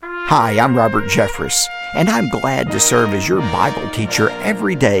Hi, I'm Robert Jeffress, and I'm glad to serve as your Bible teacher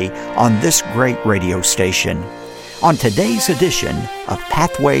every day on this great radio station. On today's edition of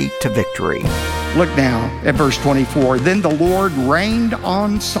Pathway to Victory. Look now at verse 24. Then the Lord rained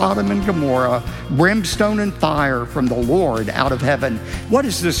on Sodom and Gomorrah brimstone and fire from the Lord out of heaven. What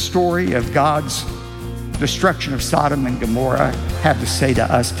does this story of God's destruction of Sodom and Gomorrah have to say to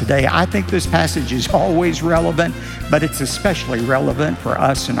us today? I think this passage is always relevant, but it's especially relevant for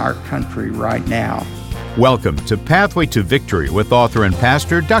us in our country right now. Welcome to Pathway to Victory with author and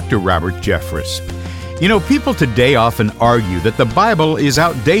pastor Dr. Robert Jeffress. You know, people today often argue that the Bible is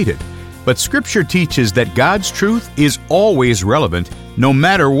outdated, but Scripture teaches that God's truth is always relevant, no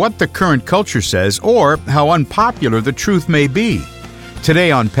matter what the current culture says or how unpopular the truth may be. Today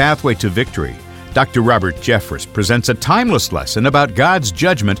on Pathway to Victory, Dr. Robert Jeffress presents a timeless lesson about God's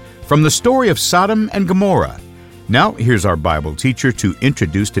judgment from the story of Sodom and Gomorrah. Now, here's our Bible teacher to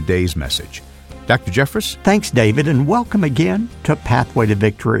introduce today's message. Dr. Jeffress? Thanks, David, and welcome again to Pathway to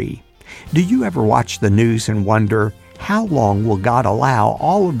Victory. Do you ever watch the news and wonder, how long will God allow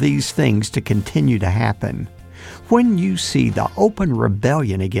all of these things to continue to happen? When you see the open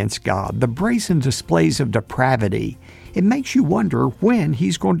rebellion against God, the brazen displays of depravity, it makes you wonder when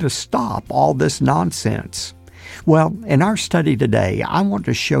He's going to stop all this nonsense. Well, in our study today, I want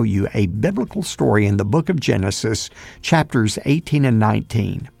to show you a biblical story in the book of Genesis, chapters 18 and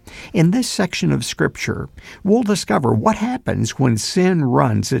 19. In this section of Scripture, we'll discover what happens when sin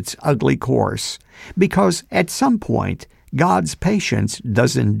runs its ugly course, because at some point, God's patience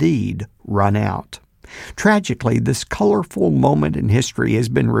does indeed run out. Tragically, this colorful moment in history has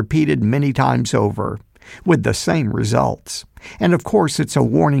been repeated many times over, with the same results. And of course, it's a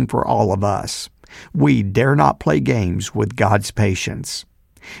warning for all of us. We dare not play games with God's patience.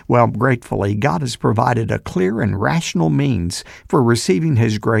 Well, gratefully, God has provided a clear and rational means for receiving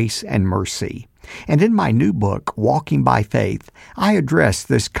His grace and mercy. And in my new book, Walking by Faith, I address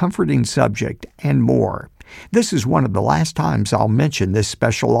this comforting subject and more. This is one of the last times I'll mention this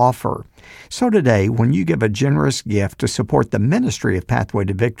special offer. So today, when you give a generous gift to support the ministry of Pathway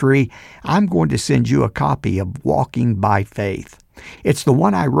to Victory, I'm going to send you a copy of Walking by Faith. It's the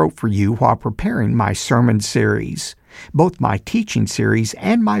one I wrote for you while preparing my sermon series. Both my teaching series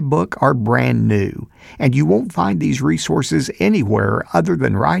and my book are brand new, and you won't find these resources anywhere other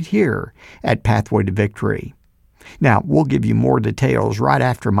than right here at Pathway to Victory. Now, we'll give you more details right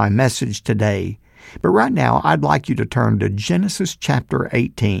after my message today. But right now, I'd like you to turn to Genesis chapter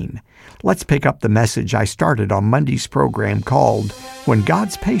 18. Let's pick up the message I started on Monday's program called, When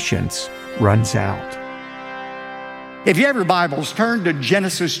God's Patience Runs Out. If you have your Bibles, turn to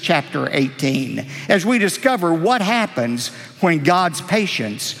Genesis chapter 18 as we discover what happens when God's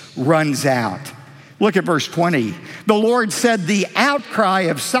patience runs out. Look at verse 20. The Lord said, "The outcry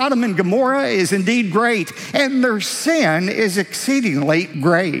of Sodom and Gomorrah is indeed great, and their sin is exceedingly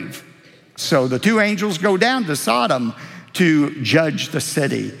grave." So the two angels go down to Sodom to judge the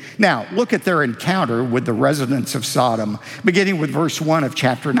city. Now, look at their encounter with the residents of Sodom, beginning with verse 1 of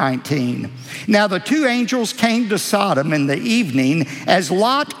chapter 19. Now the two angels came to Sodom in the evening as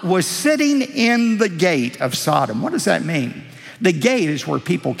Lot was sitting in the gate of Sodom. What does that mean? The gate is where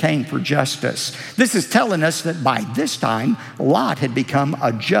people came for justice. This is telling us that by this time, Lot had become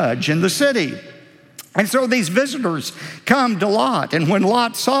a judge in the city. And so these visitors come to Lot, and when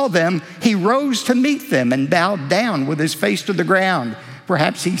Lot saw them, he rose to meet them and bowed down with his face to the ground.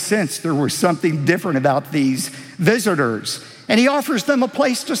 Perhaps he sensed there was something different about these visitors. And he offers them a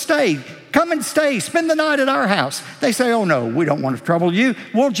place to stay. Come and stay, spend the night at our house. They say, "Oh no, we don't want to trouble you.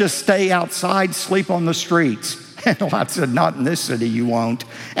 We'll just stay outside, sleep on the streets." And Lot said, "Not in this city, you won't."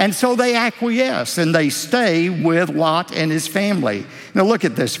 And so they acquiesce, and they stay with Lot and his family. Now look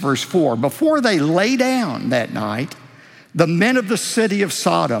at this, verse 4. Before they lay down that night, the men of the city of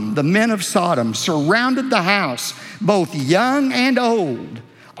Sodom, the men of Sodom, surrounded the house, both young and old,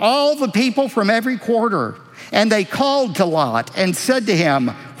 all the people from every quarter. And they called to Lot and said to him,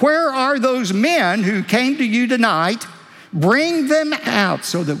 "Where are those men who came to you tonight? Bring them out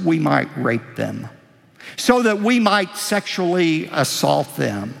so that we might rape them, so that we might sexually assault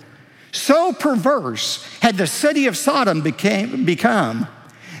them." So perverse had the city of Sodom become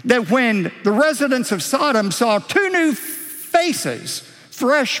that when the residents of Sodom saw two new faces,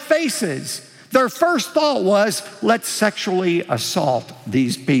 fresh faces, their first thought was, let's sexually assault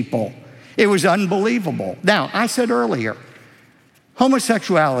these people. It was unbelievable. Now, I said earlier,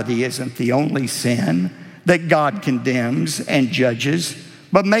 homosexuality isn't the only sin that God condemns and judges,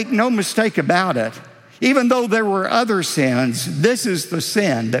 but make no mistake about it, even though there were other sins, this is the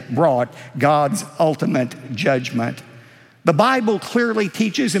sin that brought God's ultimate judgment. The Bible clearly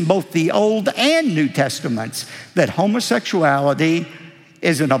teaches in both the Old and New Testaments that homosexuality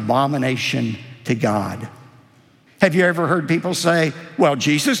is an abomination to God. Have you ever heard people say, well,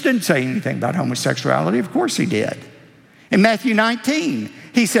 Jesus didn't say anything about homosexuality? Of course he did. In Matthew 19,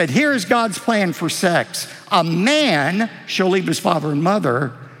 he said, here's God's plan for sex. A man shall leave his father and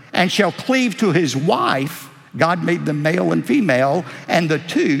mother and shall cleave to his wife. God made them male and female, and the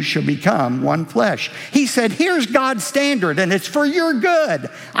two shall become one flesh. He said, here's God's standard, and it's for your good.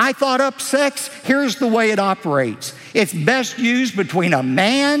 I thought up sex. Here's the way it operates. It's best used between a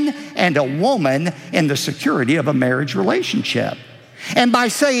man and a woman in the security of a marriage relationship. And by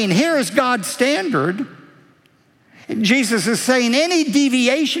saying, here is God's standard, Jesus is saying any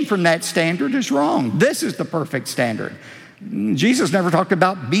deviation from that standard is wrong. This is the perfect standard. Jesus never talked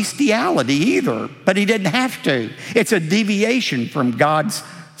about bestiality either, but he didn't have to. It's a deviation from God's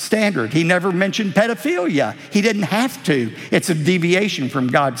standard. He never mentioned pedophilia. He didn't have to. It's a deviation from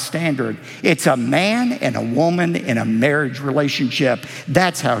God's standard. It's a man and a woman in a marriage relationship.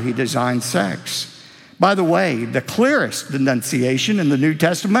 That's how he designed sex. By the way, the clearest denunciation in the New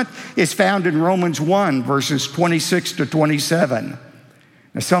Testament is found in Romans 1, verses 26 to 27.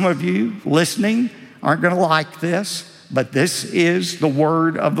 Now, some of you listening aren't going to like this, but this is the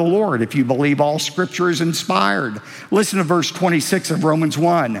word of the Lord if you believe all Scripture is inspired. Listen to verse 26 of Romans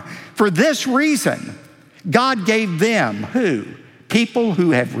 1. For this reason, God gave them, who? People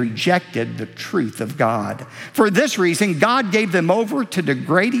who have rejected the truth of God. For this reason, God gave them over to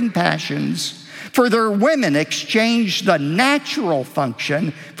degrading passions. For their women exchanged the natural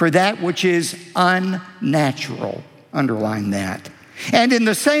function for that which is unnatural. Underline that. And in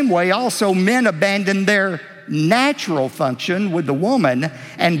the same way, also men abandoned their natural function with the woman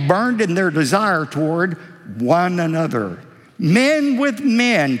and burned in their desire toward one another. Men with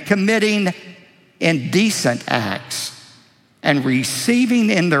men committing indecent acts and receiving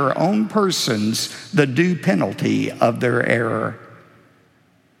in their own persons the due penalty of their error.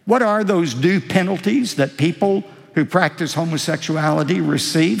 What are those due penalties that people who practice homosexuality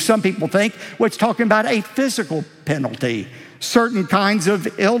receive? Some people think, well, it's talking about a physical penalty, certain kinds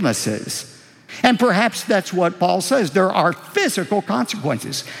of illnesses. And perhaps that's what Paul says. There are physical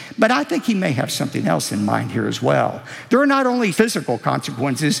consequences. But I think he may have something else in mind here as well. There are not only physical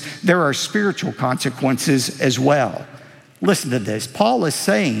consequences, there are spiritual consequences as well. Listen to this. Paul is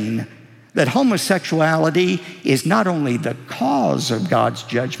saying that homosexuality is not only the cause of God's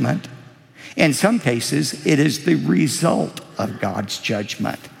judgment, in some cases, it is the result of God's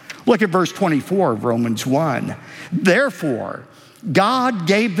judgment. Look at verse 24 of Romans 1. Therefore, God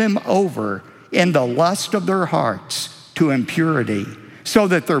gave them over in the lust of their hearts to impurity, so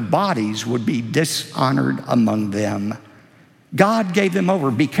that their bodies would be dishonored among them. God gave them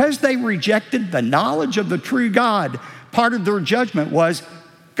over because they rejected the knowledge of the true God. Part of their judgment was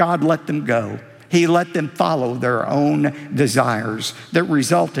God let them go. He let them follow their own desires that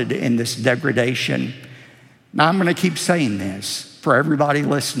resulted in this degradation. Now, I'm going to keep saying this for everybody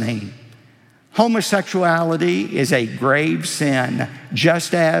listening. Homosexuality is a grave sin,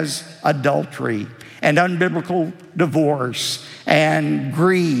 just as adultery and unbiblical divorce and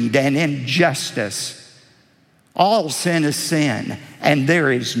greed and injustice. All sin is sin, and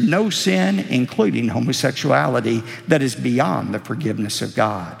there is no sin, including homosexuality, that is beyond the forgiveness of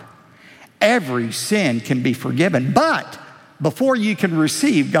God. Every sin can be forgiven, but before you can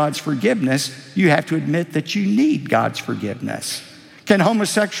receive God's forgiveness, you have to admit that you need God's forgiveness. Can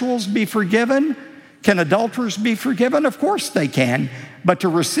homosexuals be forgiven? Can adulterers be forgiven? Of course they can. But to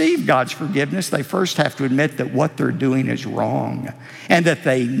receive God's forgiveness, they first have to admit that what they're doing is wrong and that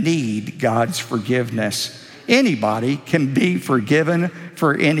they need God's forgiveness. Anybody can be forgiven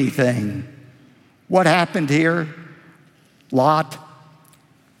for anything. What happened here? Lot,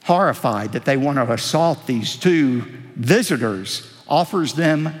 horrified that they want to assault these two visitors, offers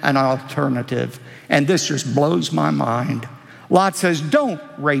them an alternative. And this just blows my mind. Lot says, don't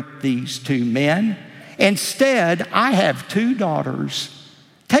rape these two men. Instead, I have two daughters.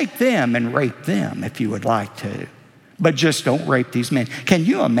 Take them and rape them if you would like to. But just don't rape these men. Can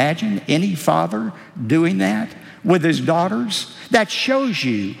you imagine any father doing that with his daughters? That shows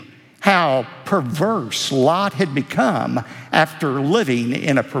you how perverse Lot had become after living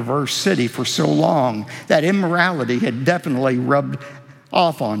in a perverse city for so long. That immorality had definitely rubbed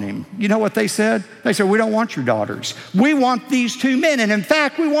off on him. You know what they said? They said, we don't want your daughters. We want these two men. And in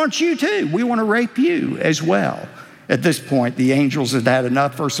fact, we want you too. We want to rape you as well. At this point, the angels had had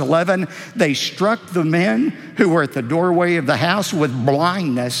enough. Verse 11, they struck the men who were at the doorway of the house with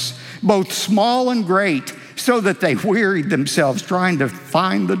blindness, both small and great, so that they wearied themselves trying to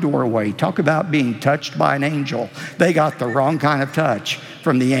find the doorway. Talk about being touched by an angel. They got the wrong kind of touch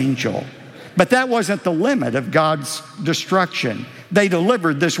from the angel. But that wasn't the limit of God's destruction. They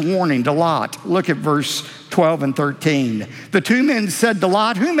delivered this warning to Lot. Look at verse 12 and 13. The two men said to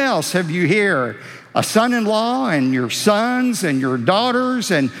Lot, "Whom else have you here? A son-in-law and your sons and your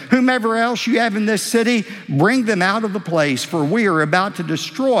daughters and whomever else you have in this city, bring them out of the place, for we are about to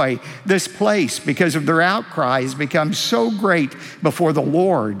destroy this place because of their outcry has become so great before the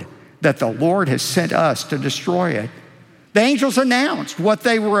Lord that the Lord has sent us to destroy it." The angels announced what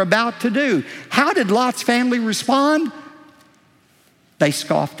they were about to do. How did Lot's family respond? They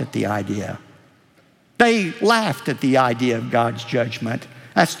scoffed at the idea. They laughed at the idea of God's judgment.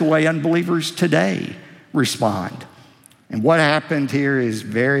 That's the way unbelievers today respond. And what happened here is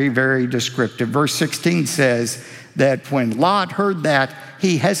very, very descriptive. Verse 16 says that when Lot heard that,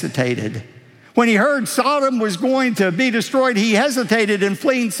 he hesitated. When he heard Sodom was going to be destroyed, he hesitated in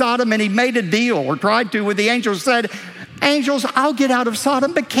fleeing Sodom, and he made a deal, or tried to, with the angels. Said, "Angels, I'll get out of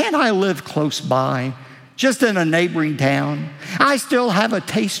Sodom, but can't I live close by, just in a neighboring town? I still have a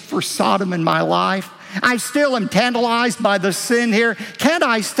taste for Sodom in my life. I still am tantalized by the sin here. Can't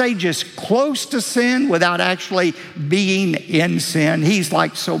I stay just close to sin without actually being in sin?" He's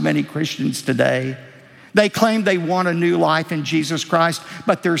like so many Christians today. They claim they want a new life in Jesus Christ,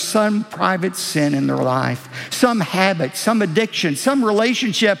 but there's some private sin in their life, some habit, some addiction, some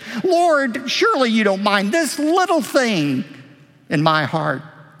relationship. "Lord, surely you don't mind this little thing in my heart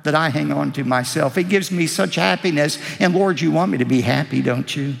that I hang on to myself. It gives me such happiness. And Lord, you want me to be happy,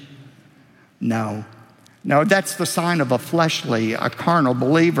 don't you?" No, that's the sign of a fleshly, a carnal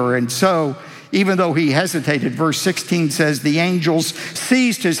believer. And so, even though he hesitated, verse 16 says, the angels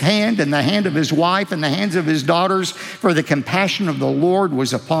seized his hand and the hand of his wife and the hands of his daughters, for the compassion of the Lord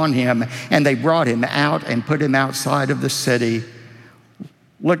was upon him, and they brought him out and put him outside of the city.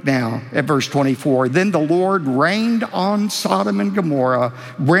 Look now at verse 24. Then the Lord rained on Sodom and Gomorrah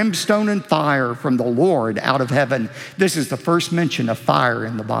brimstone and fire from the Lord out of heaven. This is the first mention of fire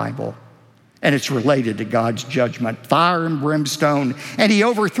in the Bible. And it's related to God's judgment, fire and brimstone. And he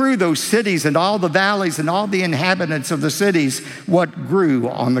overthrew those cities and all the valleys and all the inhabitants of the cities, what grew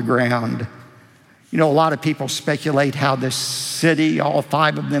on the ground. You know, a lot of people speculate how this city, all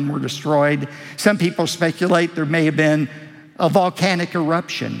 5 of them were destroyed. Some people speculate there may have been a volcanic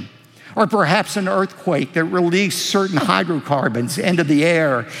eruption, or perhaps an earthquake that released certain hydrocarbons into the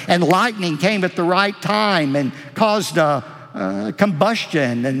air, and lightning came at the right time and caused a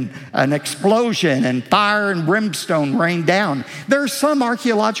combustion and an explosion, and fire and brimstone rained down. There's some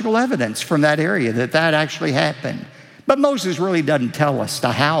archaeological evidence from that area that actually happened. But Moses really doesn't tell us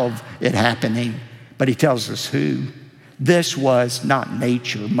the how of it happening, but he tells us who. This was not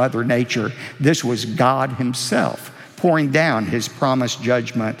nature, Mother Nature. This was God himself pouring down his promised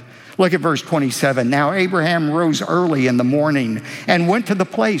judgment. Look at verse 27. Now Abraham rose early in the morning and went to the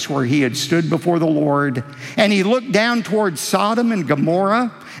place where he had stood before the Lord. And he looked down toward Sodom and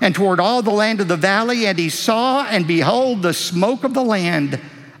Gomorrah and toward all the land of the valley. And he saw, and behold, the smoke of the land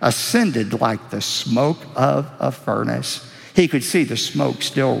ascended like the smoke of a furnace. He could see the smoke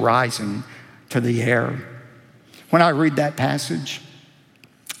still rising to the air. When I read that passage,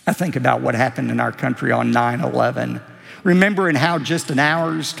 I think about what happened in our country on 9/11. Remember in how just an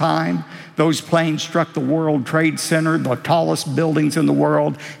hour's time, those planes struck the World Trade Center, the tallest buildings in the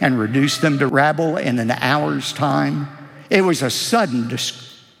world, and reduced them to rubble in an hour's time? It was a sudden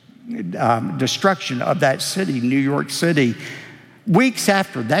destruction of that city, New York City. Weeks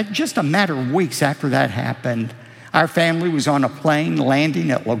after that, just a matter of weeks after that happened, our family was on a plane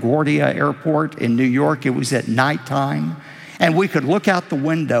landing at LaGuardia Airport in New York. It was at nighttime. And we could look out the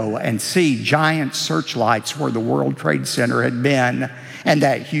window and see giant searchlights where the World Trade Center had been, and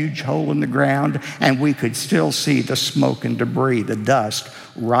that huge hole in the ground, and we could still see the smoke and debris, the dust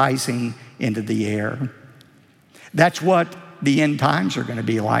rising into the air. That's what the end times are going to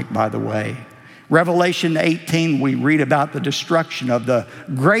be like, by the way. Revelation 18, we read about the destruction of the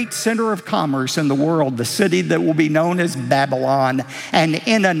great center of commerce in the world, the city that will be known as Babylon. And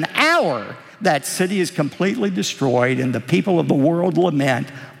in an hour, that city is completely destroyed, and the people of the world lament,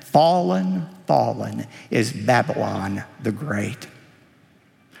 fallen, fallen is Babylon the Great.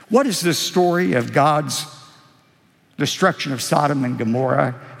 What does this story of God's destruction of Sodom and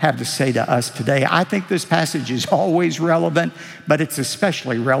Gomorrah have to say to us today? I think this passage is always relevant, but it's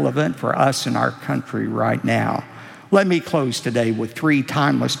especially relevant for us in our country right now. Let me close today with 3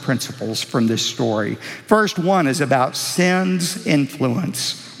 timeless principles from this story. First one is about sin's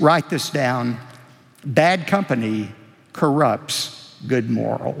influence. Write this down. Bad company corrupts good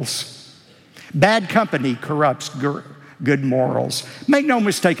morals. Bad company corrupts good morals. Make no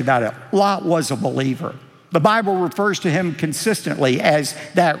mistake about it, Lot was a believer. The Bible refers to him consistently as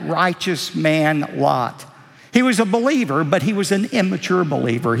that righteous man Lot. He was a believer, but he was an immature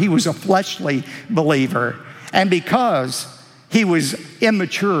believer. He was a fleshly believer. And because he was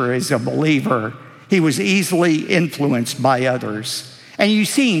immature as a believer, he was easily influenced by others. And you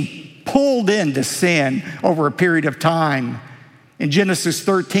see him pulled into sin over a period of time. In Genesis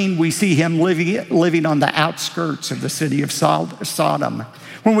 13, we see him living on the outskirts of the city of Sodom.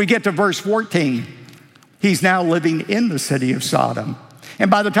 When we get to verse 14, he's now living in the city of Sodom. And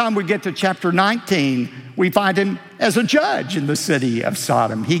by the time we get to chapter 19, we find him as a judge in the city of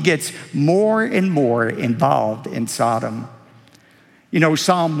Sodom. He gets more and more involved in Sodom. You know,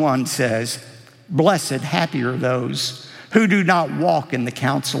 Psalm 1 says, "Blessed, happy are those who do not walk in the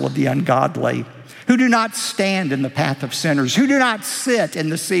counsel of the ungodly, who do not stand in the path of sinners, who do not sit in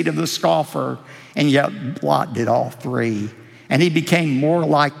the seat of the scoffer." And yet Lot did all three. And he became more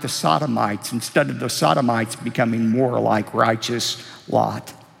like the Sodomites instead of the Sodomites becoming more like righteous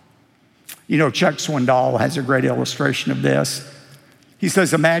Lot. You know, Chuck Swindoll has a great illustration of this. He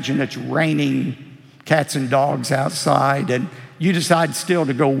says, imagine it's raining cats and dogs outside, and you decide still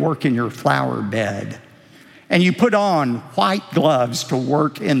to go work in your flower bed. And you put on white gloves to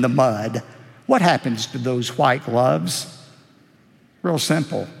work in the mud. What happens to those white gloves? Real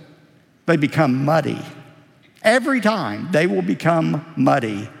simple. They become muddy. Every time they will become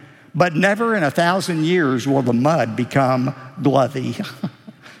muddy, but never in 1,000 years will the mud become glovey.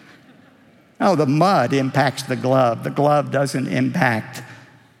 No, the mud impacts the glove. The glove doesn't impact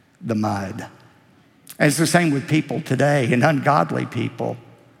the mud. And it's the same with people today and ungodly people.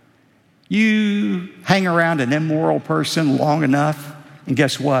 You hang around an immoral person long enough, and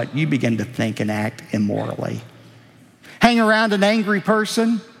guess what? You begin to think and act immorally. Hang around an angry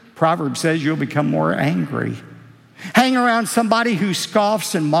person, Proverbs says you'll become more angry. Hang around somebody who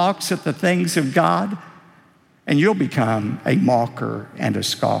scoffs and mocks at the things of God, and you'll become a mocker and a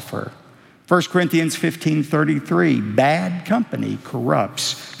scoffer. 1 Corinthians 15:33, bad company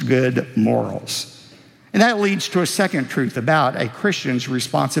corrupts good morals. And that leads to a second truth about a Christian's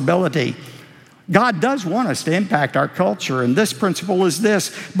responsibility. God does want us to impact our culture, and this principle is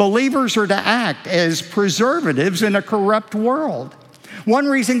this: believers are to act as preservatives in a corrupt world. One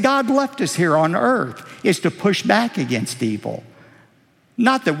reason God left us here on earth is to push back against evil.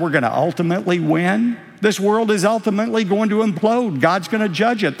 Not that we're going to ultimately win. This world is ultimately going to implode. God's going to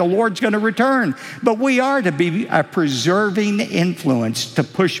judge it. The Lord's going to return. But we are to be a preserving influence to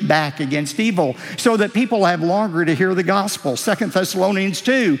push back against evil so that people have longer to hear the gospel. 2 Thessalonians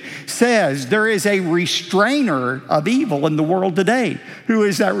 2 says there is a restrainer of evil in the world today. Who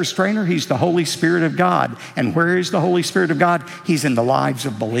is that restrainer? He's the Holy Spirit of God. And where is the Holy Spirit of God? He's in the lives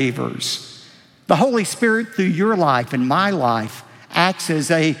of believers. The Holy Spirit through your life and my life acts as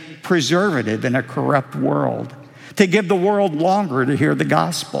a preservative in a corrupt world, to give the world longer to hear the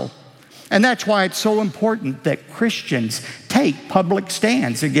gospel. And that's why it's so important that Christians take public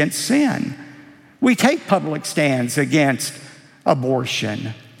stands against sin. We take public stands against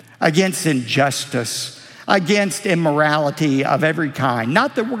abortion, against injustice, against immorality of every kind.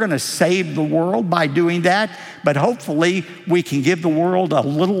 Not that we're going to save the world by doing that, but hopefully we can give the world a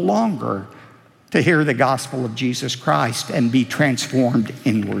little longer to hear the gospel of Jesus Christ and be transformed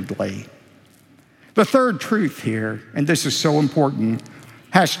inwardly. The third truth here, and this is so important,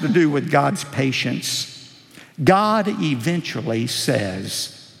 has to do with God's patience. God eventually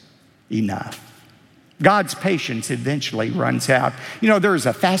says enough. God's patience eventually runs out. You know, there's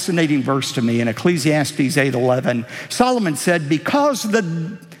a fascinating verse to me in Ecclesiastes 8:11. Solomon said, because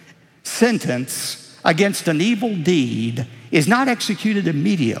the sentence against an evil deed is not executed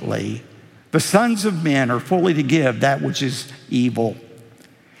immediately, the sons of men are fully to give that which is evil.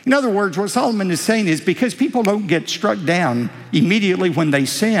 In other words, what Solomon is saying is because people don't get struck down immediately when they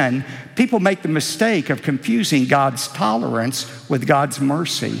sin, people make the mistake of confusing God's tolerance with God's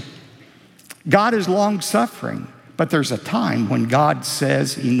mercy. God is long-suffering, but there's a time when God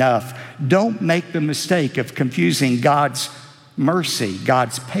says enough. Don't make the mistake of confusing God's mercy,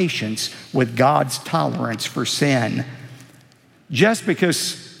 God's patience, with God's tolerance for sin. Just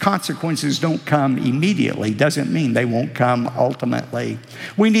because consequences don't come immediately doesn't mean they won't come ultimately.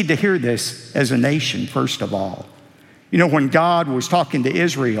 We need to hear this as a nation, first of all. You know, when God was talking to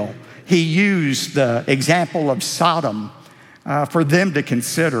Israel, he used the example of Sodom for them to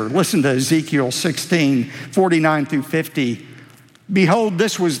consider. Listen to Ezekiel 16:49 through 50. Behold,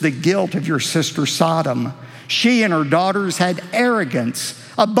 this was the guilt of your sister Sodom. She and her daughters had arrogance,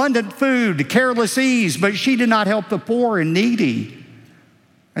 abundant food, careless ease, but she did not help the poor and needy.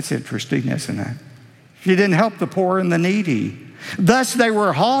 That's interesting, isn't it? She didn't help the poor and the needy. Thus they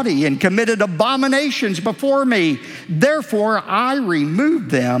were haughty and committed abominations before me. Therefore I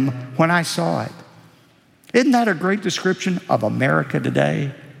removed them when I saw it. Isn't that a great description of America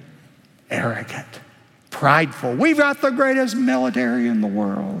today? Arrogant, prideful. We've got the greatest military in the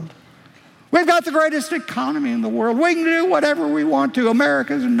world. We've got the greatest economy in the world. We can do whatever we want to.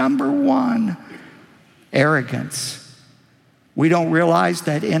 America's number one. Arrogance. We don't realize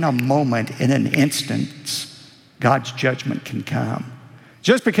that in a moment, in an instant, God's judgment can come.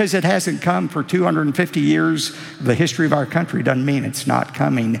 Just because it hasn't come for 250 years, the history of our country doesn't mean it's not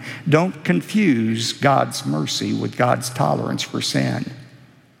coming. Don't confuse God's mercy with God's tolerance for sin.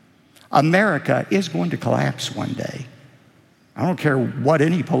 America is going to collapse one day. I don't care what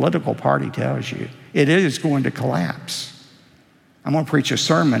any political party tells you. It is going to collapse. I'm going to preach a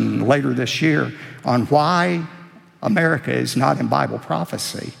sermon later this year on why America is not in Bible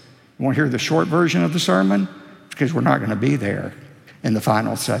prophecy. You want to hear the short version of the sermon? Because we're not going to be there in the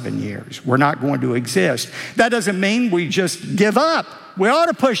final 7 years. We're not going to exist. That doesn't mean we just give up. We ought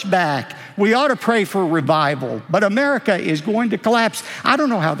to push back. We ought to pray for revival. But America is going to collapse. I don't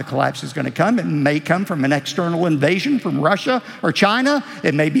know how the collapse is going to come. It may come from an external invasion from Russia or China.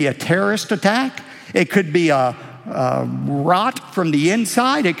 It may be a terrorist attack. It could be a rot from the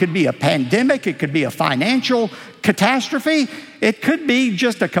inside. It could be a pandemic. It could be a financial catastrophe. It could be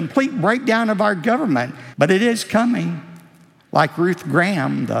just a complete breakdown of our government. But it is coming. Like Ruth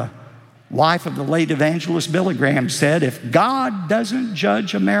Graham, the wife of the late evangelist Billy Graham, said, if God doesn't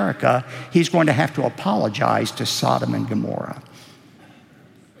judge America, he's going to have to apologize to Sodom and Gomorrah.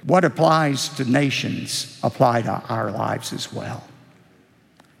 What applies to nations apply to our lives as well.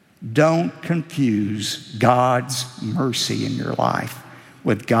 Don't confuse God's mercy in your life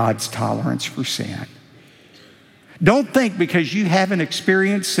with God's tolerance for sin. Don't think because you haven't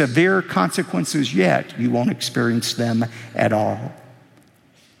experienced severe consequences yet, you won't experience them at all.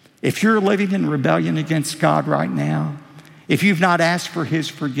 If you're living in rebellion against God right now, if you've not asked for his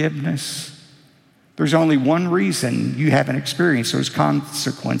forgiveness, there's only one reason you haven't experienced those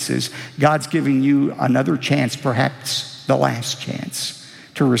consequences. God's giving you another chance, perhaps the last chance,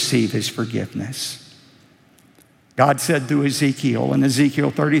 to receive his forgiveness. God said through Ezekiel in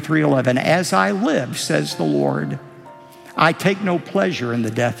Ezekiel 33:11, as I live, says the Lord, I take no pleasure in the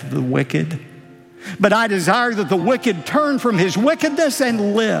death of the wicked, but I desire that the wicked turn from his wickedness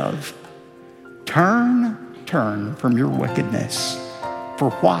and live. Turn from your wickedness, for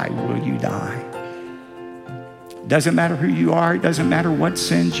why will you die? Doesn't matter who you are, it doesn't matter what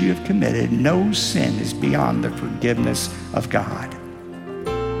sins you have committed. No sin is beyond the forgiveness of God.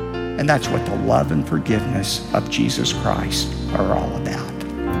 And that's what the love and forgiveness of Jesus Christ are all about.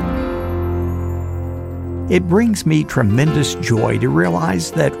 It brings me tremendous joy to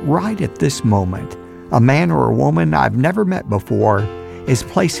realize that right at this moment, a man or a woman I've never met before is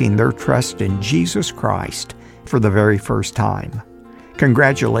placing their trust in Jesus Christ for the very first time.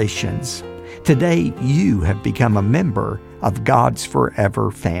 Congratulations. Today, you have become a member of God's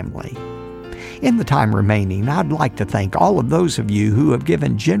forever family. In the time remaining, I'd like to thank all of those of you who have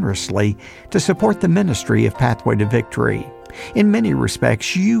given generously to support the ministry of Pathway to Victory. In many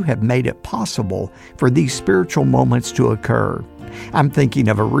respects, you have made it possible for these spiritual moments to occur. I'm thinking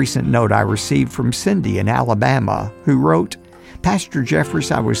of a recent note I received from Cindy in Alabama, who wrote, Pastor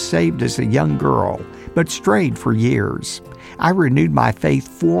Jeffress, I was saved as a young girl, but strayed for years. I renewed my faith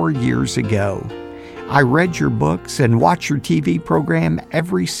 4 years ago. I read your books and watch your TV program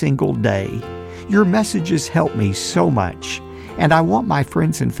every single day. Your messages help me so much, and I want my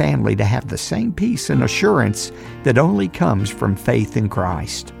friends and family to have the same peace and assurance that only comes from faith in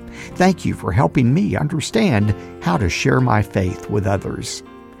Christ. Thank you for helping me understand how to share my faith with others.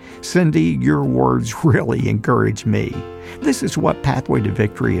 Cindy, your words really encourage me. This is what Pathway to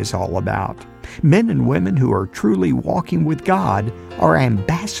Victory is all about. Men and women who are truly walking with God are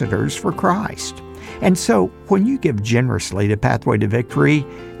ambassadors for Christ. And so, when you give generously to Pathway to Victory,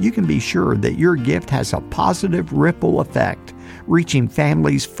 you can be sure that your gift has a positive ripple effect, reaching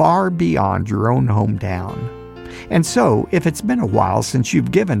families far beyond your own hometown. And so, if it's been a while since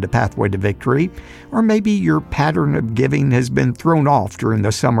you've given to Pathway to Victory, or maybe your pattern of giving has been thrown off during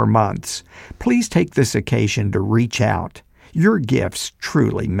the summer months, please take this occasion to reach out. Your gifts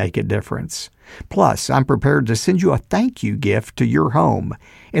truly make a difference. Plus, I'm prepared to send you a thank you gift to your home.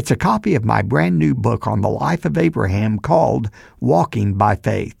 It's a copy of my brand new book on the life of Abraham called Walking by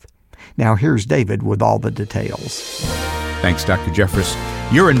Faith. Now here's David with all the details. Thanks, Dr. Jeffress.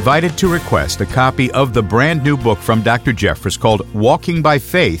 You're invited to request a copy of the brand new book from Dr. Jeffress called Walking by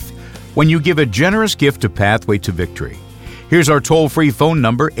Faith when you give a generous gift to Pathway to Victory. Here's our toll-free phone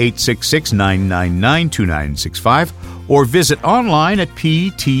number, 866-999-2965, or visit online at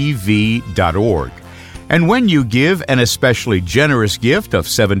ptv.org. And when you give an especially generous gift of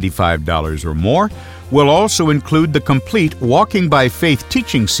 $75 or more, we'll also include the complete Walking by Faith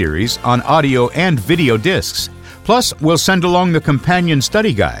teaching series on audio and video discs. Plus, we'll send along the companion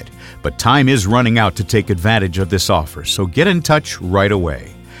study guide. But time is running out to take advantage of this offer, so get in touch right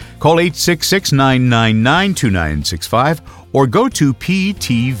away. Call 866-999-2965 or go to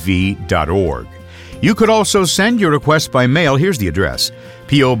ptv.org. You could also send your request by mail. Here's the address: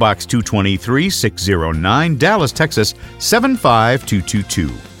 P.O. Box 223, 609, Dallas, Texas, 75222.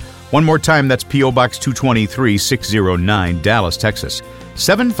 One more time, that's P.O. Box 223, 609, Dallas, Texas,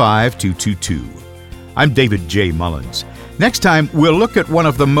 75222. I'm David J. Mullins. Next time, we'll look at one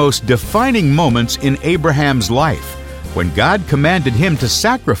of the most defining moments in Abraham's life, when God commanded him to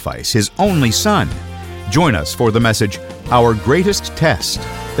sacrifice his only son. Join us for the message, Our Greatest Test.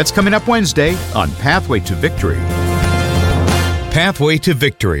 That's coming up Wednesday on Pathway to Victory. Pathway to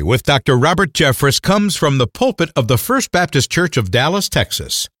Victory with Dr. Robert Jeffress comes from the pulpit of the First Baptist Church of Dallas, Texas.